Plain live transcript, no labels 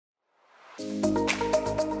I'm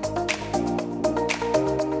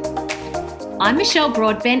Michelle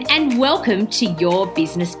Broadbent and welcome to your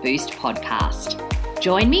Business Boost podcast.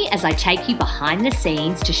 Join me as I take you behind the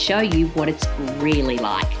scenes to show you what it's really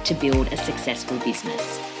like to build a successful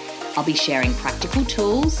business. I'll be sharing practical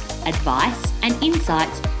tools, advice, and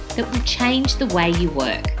insights that will change the way you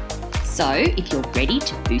work. So if you're ready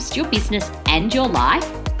to boost your business and your life,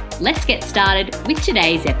 let's get started with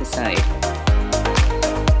today's episode.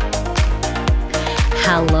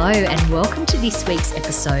 Hello and welcome to this week's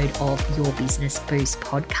episode of Your Business Boost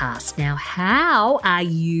podcast. Now, how are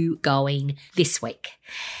you going this week?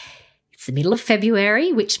 It's the middle of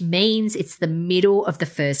February, which means it's the middle of the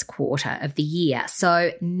first quarter of the year.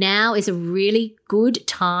 So now is a really good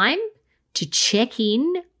time to check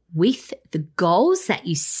in with the goals that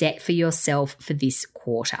you set for yourself for this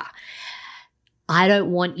quarter. I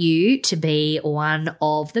don't want you to be one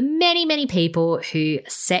of the many, many people who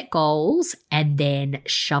set goals and then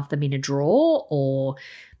shove them in a drawer or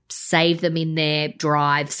save them in their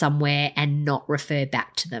drive somewhere and not refer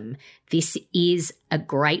back to them. This is a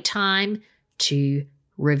great time to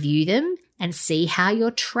review them and see how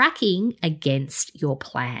you're tracking against your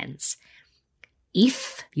plans.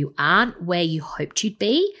 If you aren't where you hoped you'd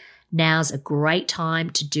be, now's a great time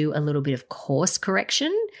to do a little bit of course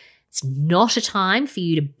correction. It's not a time for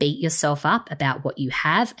you to beat yourself up about what you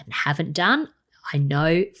have and haven't done. I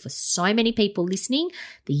know for so many people listening,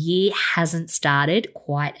 the year hasn't started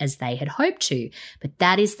quite as they had hoped to. But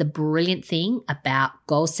that is the brilliant thing about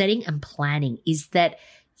goal setting and planning, is that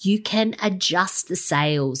you can adjust the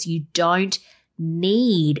sails. You don't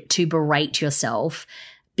need to berate yourself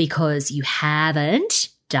because you haven't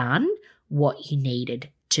done what you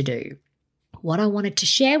needed to do. What I wanted to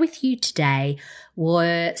share with you today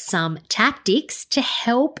were some tactics to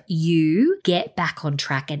help you get back on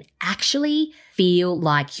track and actually feel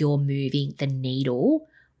like you're moving the needle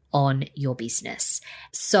on your business.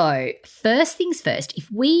 So first things first,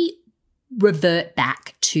 if we revert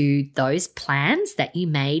back to those plans that you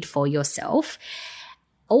made for yourself,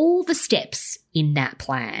 all the steps in that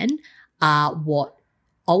plan are what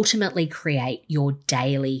ultimately create your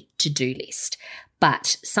daily to-do list.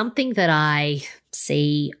 But something that I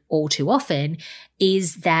see all too often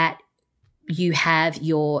is that you have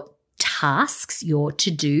your tasks, your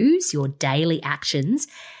to-dos, your daily actions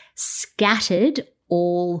scattered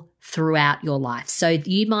all throughout your life. So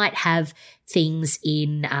you might have things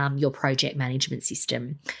in your project management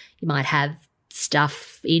system. You might have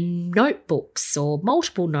stuff in notebooks or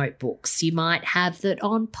multiple notebooks. You might have that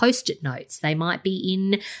on Post-it notes. They might be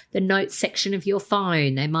in the notes section of your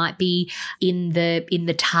phone. They might be in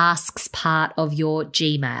the tasks part of your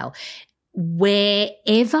Gmail.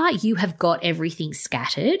 Wherever you have got everything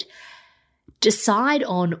scattered, decide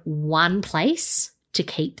on one place to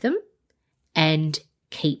keep them and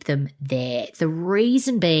keep them there. The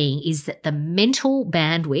reason being is that the mental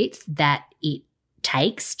bandwidth that it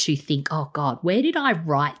takes to think, oh God, where did I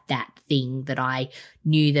write that thing that I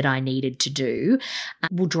knew that I needed to do,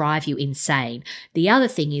 will drive you insane. The other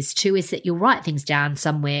thing is that you'll write things down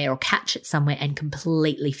somewhere or catch it somewhere and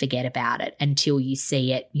completely forget about it until you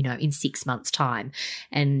see it, in 6 months' time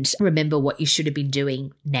and remember what you should have been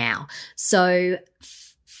doing now. So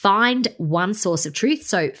find one source of truth.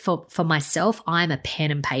 So for myself, I'm a pen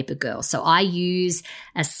and paper girl. So I use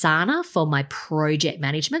Asana for my project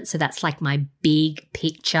management. So that's like my big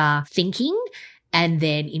picture thinking. And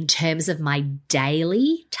then in terms of my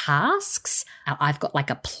daily tasks, I've got like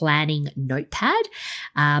a planning notepad,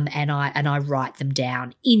 and I write them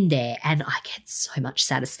down in there, and I get so much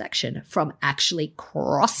satisfaction from actually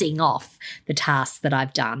crossing off the tasks that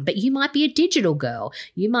I've done. But you might be a digital girl.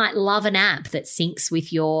 You might love an app that syncs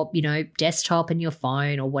with your, desktop and your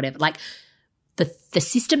phone or whatever. Like the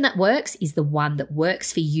system that works is the one that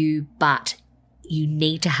works for you, but you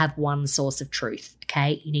need to have one source of truth,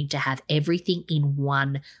 okay? You need to have everything in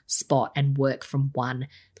one spot and work from one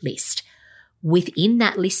list. Within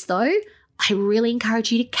that list, though, I really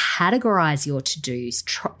encourage you to categorize your to-dos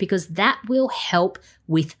because that will help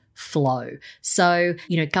with flow. So,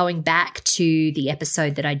 going back to the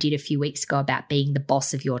episode that I did a few weeks ago about being the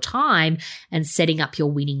boss of your time and setting up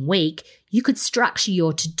your winning week, you could structure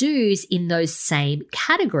your to-dos in those same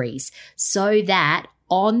categories so that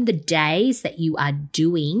on the days that you are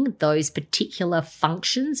doing those particular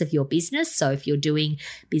functions of your business. So if you're doing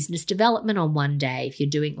business development on one day, if you're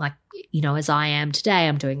doing as I am today,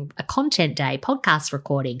 I'm doing a content day, podcast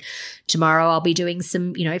recording. Tomorrow I'll be doing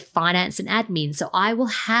some, finance and admin. So I will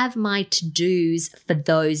have my to-dos for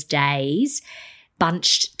those days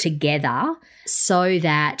bunched together so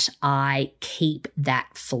that I keep that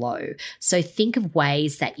flow. So think of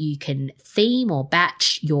ways that you can theme or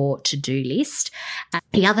batch your to-do list.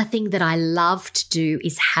 The other thing that I love to do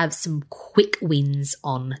is have some quick wins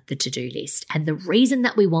on the to-do list. And the reason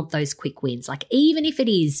that we want those quick wins, like even if it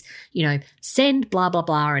is, send blah, blah,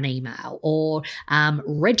 blah an email or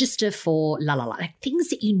register for la, la, la, like things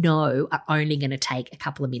that you know are only going to take a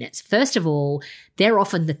couple of minutes. First of all, they're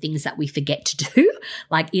often the things that we forget to do.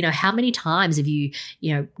 Like, how many times have you,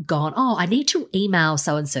 gone, oh, I need to email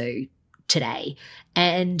so-and-so today.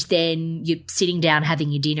 And then you're sitting down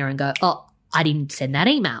having your dinner and go, oh, I didn't send that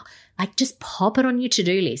email. Like just pop it on your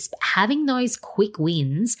to-do list. But having those quick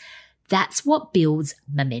wins, that's what builds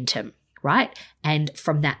momentum, right? And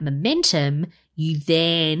from that momentum, you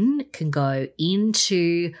then can go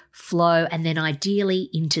into flow and then ideally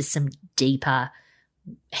into some deeper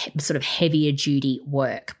sort of heavier duty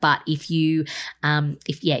work. But if you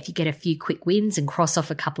get a few quick wins and cross off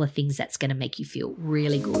a couple of things, that's going to make you feel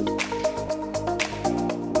really good.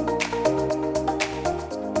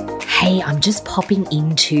 Hey, I'm just popping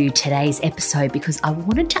into today's episode because I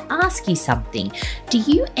wanted to ask you something. Do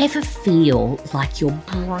you ever feel like your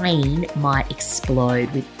brain might explode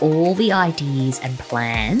with all the ideas and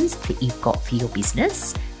plans that you've got for your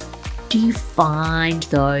business? Do you find,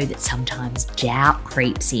 though, that sometimes doubt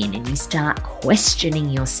creeps in and you start questioning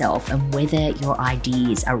yourself and whether your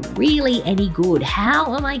ideas are really any good?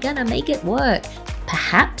 How am I going to make it work?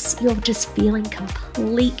 Perhaps you're just feeling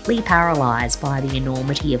completely paralyzed by the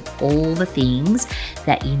enormity of all the things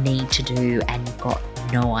that you need to do and you've got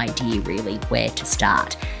no idea really where to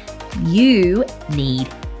start. You need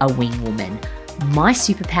a wing woman. My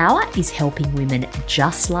superpower is helping women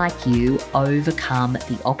just like you overcome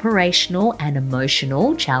the operational and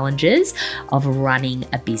emotional challenges of running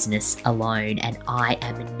a business alone. And I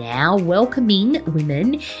am now welcoming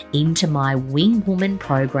women into my Wing Woman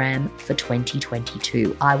program for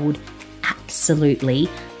 2022. I would absolutely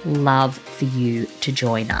love for you to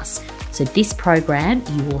join us. So this program,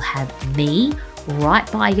 you will have me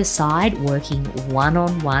right by your side, working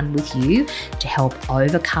one-on-one with you to help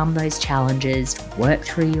overcome those challenges, work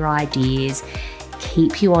through your ideas,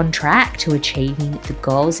 keep you on track to achieving the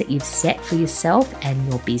goals that you've set for yourself and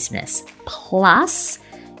your business. Plus,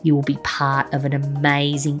 you will be part of an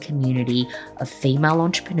amazing community of female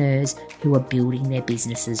entrepreneurs who are building their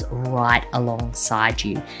businesses right alongside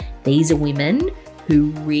you. These are women who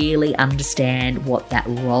really understand what that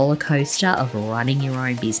roller coaster of running your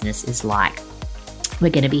own business is like. We're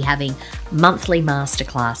going to be having monthly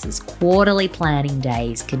masterclasses, quarterly planning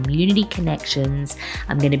days, community connections.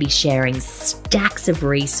 I'm going to be sharing stacks of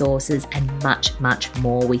resources and much, much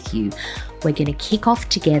more with you. We're going to kick off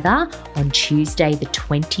together on Tuesday, the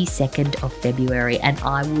 22nd of February, and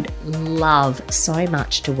I would love so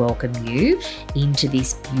much to welcome you into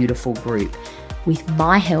this beautiful group. With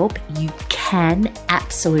my help, you can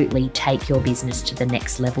absolutely take your business to the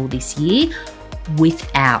next level this year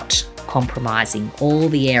without compromising all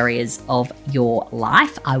the areas of your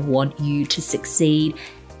life. I want you to succeed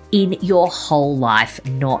in your whole life,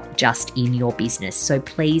 not just in your business. So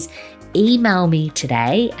please email me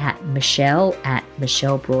today at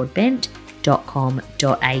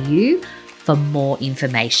michelle@michellebroadbent.com.au for more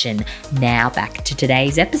information. Now back to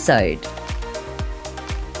today's episode.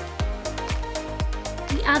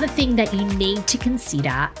 The other thing that you need to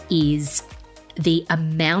consider is the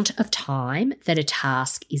amount of time that a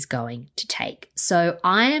task is going to take. So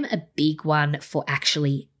I am a big one for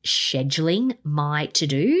actually scheduling my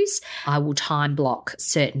to-dos. I will time block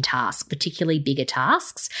certain tasks, particularly bigger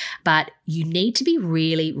tasks, but you need to be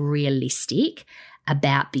really realistic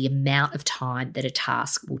about the amount of time that a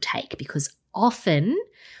task will take, because often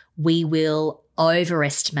we will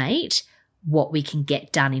overestimate what we can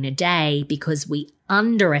get done in a day because we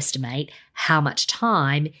underestimate how much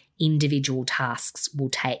time individual tasks will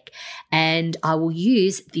take. And I will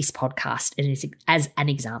use this podcast as an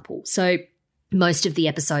example. So most of the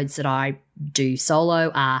episodes that I do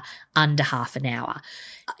solo are under half an hour.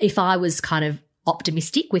 If I was kind of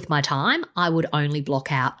optimistic with my time, I would only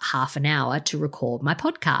block out half an hour to record my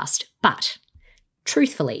podcast. But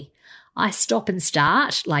truthfully, I stop and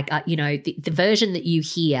start, the version that you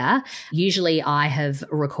hear, usually I have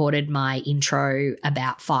recorded my intro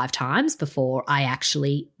about 5 times before I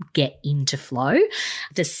actually get into flow.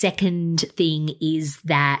 The second thing is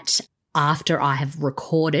that after I have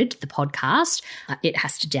recorded the podcast, it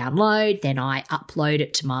has to download. Then I upload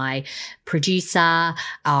it to my producer.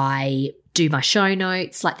 I do my show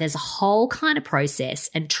notes. Like there's a whole kind of process.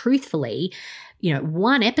 And truthfully,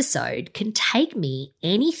 one episode can take me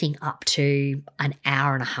anything up to an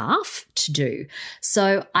hour and a half to do.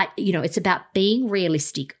 So it's about being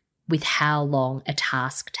realistic with how long a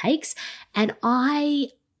task takes. And I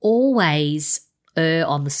always err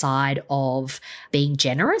on the side of being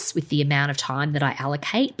generous with the amount of time that I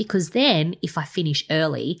allocate, because then if I finish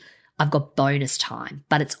early, I've got bonus time.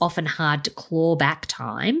 But it's often hard to claw back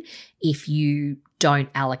time if you don't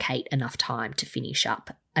allocate enough time to finish up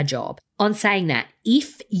a job. On saying that,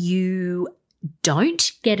 if you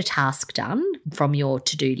don't get a task done from your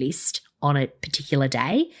to-do list on a particular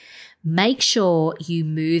day, make sure you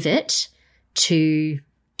move it to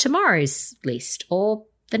tomorrow's list or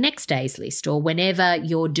the next day's list, or whenever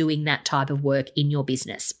you're doing that type of work in your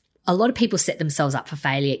business. A lot of people set themselves up for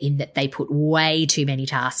failure in that they put way too many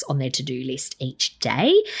tasks on their to-do list each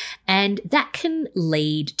day, and that can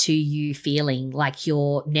lead to you feeling like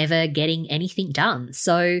you're never getting anything done.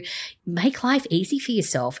 So make life easy for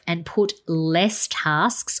yourself and put less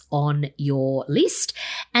tasks on your list.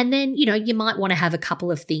 And then, you might want to have a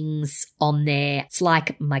couple of things on there. It's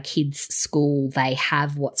like my kids' school, they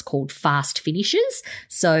have what's called fast finishes.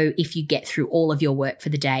 So if you get through all of your work for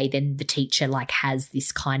the day, then the teacher has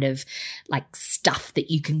this kind of stuff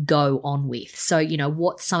that you can go on with. So,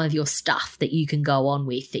 what's some of your stuff that you can go on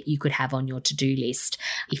with that you could have on your to-do list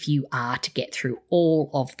if you are to get through all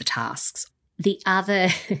of the tasks? The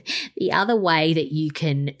other way that you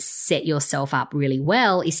can set yourself up really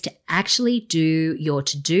well is to actually do your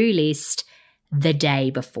to-do list the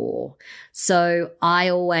day before. So I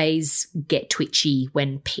always get twitchy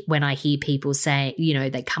when I hear people say,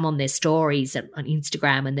 they come on their stories on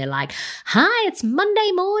Instagram and they're like, "Hi, it's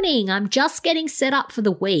Monday morning. I'm just getting set up for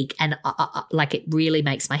the week." And it really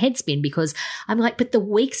makes my head spin, because I'm like, but the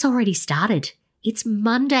week's already started. It's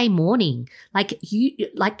Monday morning.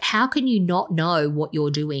 How can you not know what you're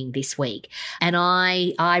doing this week? And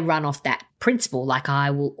I run off that principle. I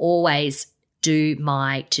will always do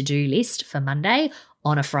my to-do list for Monday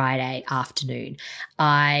on a Friday afternoon.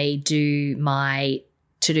 I do my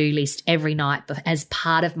to-do list every night as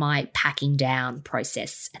part of my packing down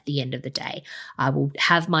process at the end of the day. I will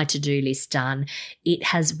have my to-do list done. It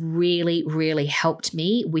has really, really helped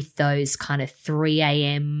me with those kind of 3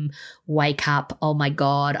 a.m. wake up, oh my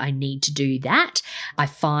God, I need to do that. I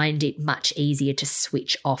find it much easier to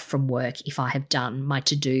switch off from work if I have done my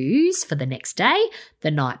to-dos for the next day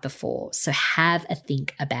the night before. So have a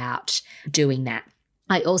think about doing that.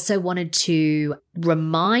 I also wanted to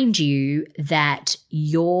remind you that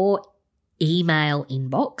your email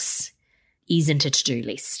inbox isn't a to-do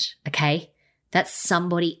list, okay? That's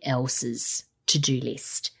somebody else's to-do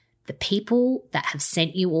list. The people that have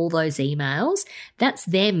sent you all those emails, that's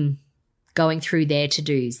them going through their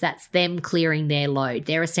to-dos. That's them clearing their load.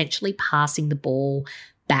 They're essentially passing the ball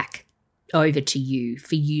back over to you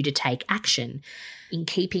for you to take action. In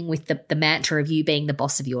keeping with the mantra of you being the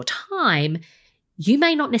boss of your time, you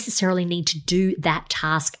may not necessarily need to do that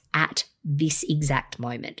task at this exact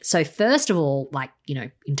moment. So first of all,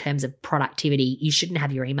 in terms of productivity, you shouldn't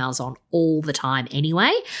have your emails on all the time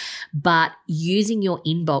anyway, but using your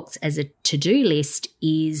inbox as a to-do list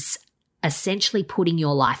is essentially putting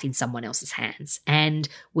your life in someone else's hands. And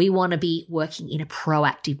we want to be working in a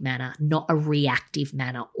proactive manner, not a reactive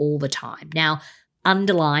manner all the time. Now,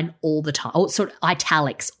 underline all the time, or sort of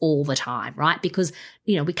italics all the time, right? Because,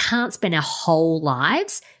 we can't spend our whole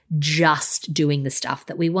lives just doing the stuff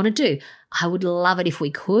that we want to do. I would love it if we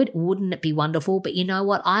could. Wouldn't it be wonderful? But you know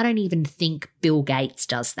what? I don't even think Bill Gates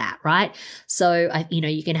does that, right? So,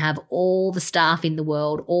 you can have all the staff in the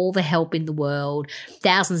world, all the help in the world,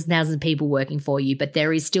 thousands and thousands of people working for you, but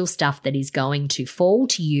there is still stuff that is going to fall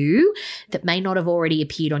to you that may not have already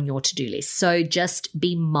appeared on your to-do list. So just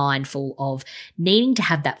be mindful of needing to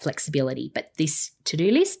have that flexibility. But this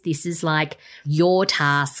to-do list, this is your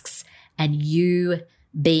tasks and you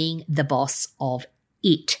being the boss of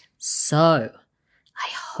it. So I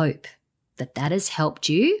hope that has helped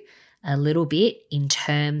you a little bit in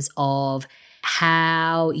terms of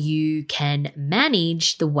how you can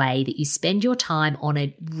manage the way that you spend your time on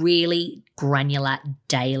a really granular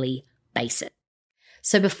daily basis.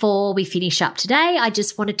 So before we finish up today, I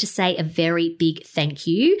just wanted to say a very big thank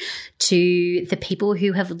you to the people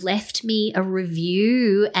who have left me a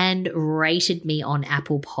review and rated me on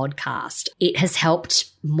Apple Podcast. It has helped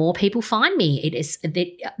more people find me.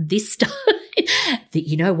 This that,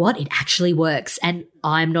 you know what, it actually works. And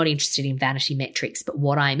I'm not interested in vanity metrics, but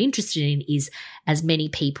what I'm interested in is as many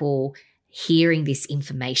people hearing this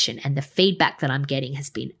information, and the feedback that I'm getting has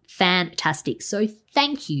been fantastic. So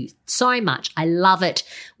thank you so much. I love it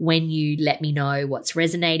when you let me know what's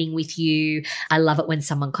resonating with you. I love it when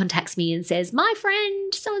someone contacts me and says, my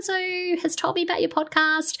friend so-and-so has told me about your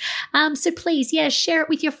podcast. So please, share it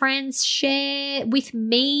with your friends. Share with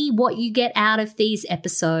me what you get out of these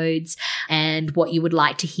episodes and what you would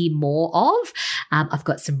like to hear more of. I've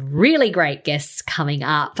got some really great guests coming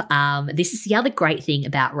up. This is the other great thing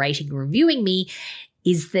about rating and reviewing me,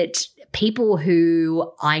 is that people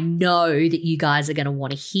who I know that you guys are going to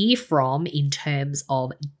want to hear from in terms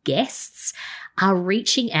of guests are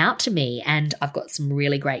reaching out to me, and I've got some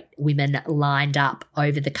really great women lined up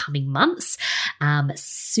over the coming months.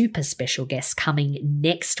 Super special guests coming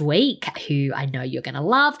next week who I know you're going to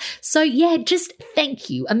love. So just thank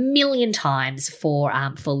you a million times for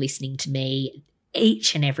listening to me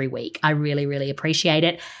each and every week. I really, really appreciate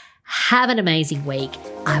it. Have an amazing week.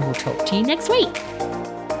 I will talk to you next week.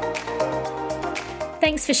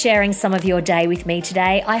 Thanks for sharing some of your day with me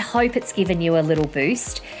today. I hope it's given you a little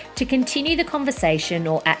boost. To continue the conversation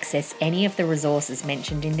or access any of the resources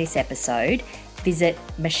mentioned in this episode, visit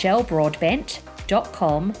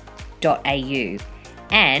michellebroadbent.com.au.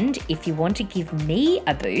 And if you want to give me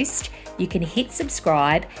a boost, you can hit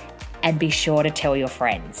subscribe and be sure to tell your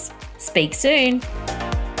friends. Speak soon.